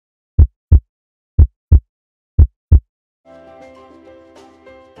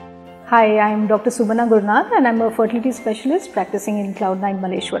Hi, I am Dr. Sumana Gurunath and I am a fertility specialist practicing in Cloudnine,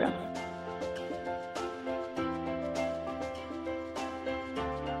 Malleshwaram.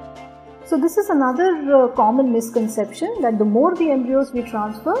 So this is another common misconception that the more the embryos we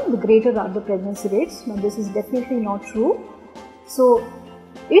transfer, the greater are the pregnancy rates. Now this is definitely not true. So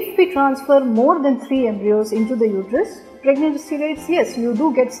if we transfer more than 3 embryos into the uterus, pregnancy rates, yes, you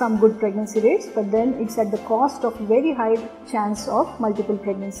do get some good pregnancy rates, but then it's at the cost of very high chance of multiple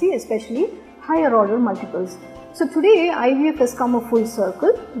pregnancy, especially higher order multiples. So today IVF has come a full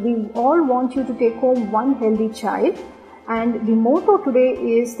circle. We all want you to take home one healthy child, and the motto today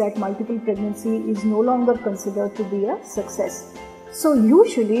is that multiple pregnancy is no longer considered to be a success. So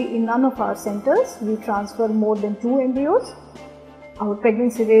usually in none of our centers we transfer more than 2 embryos. Our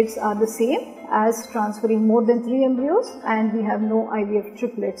pregnancy rates are the same as transferring more than 3 embryos, and we have no IVF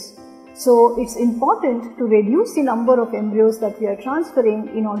triplets. So it's important to reduce the number of embryos that we are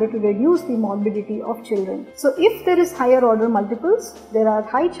transferring in order to reduce the morbidity of children. So if there is higher order multiples, there are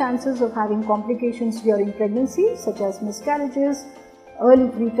high chances of having complications during pregnancy such as miscarriages, early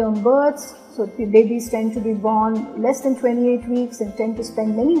preterm births. So the babies tend to be born less than 28 weeks and tend to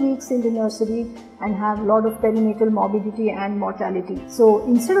spend many weeks in the nursery and have a lot of perinatal morbidity and mortality. So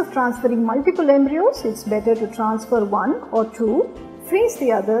instead of transferring multiple embryos, it's better to transfer 1 or 2, freeze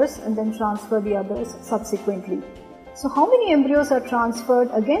the others and then transfer the others subsequently. So how many embryos are transferred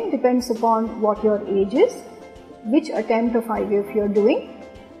again depends upon what your age is, which attempt of IVF you are doing,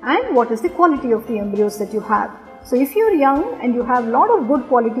 and what is the quality of the embryos that you have. So if you are young and you have a lot of good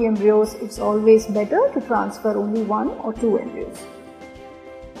quality embryos, it's always better to transfer only 1 or 2 embryos.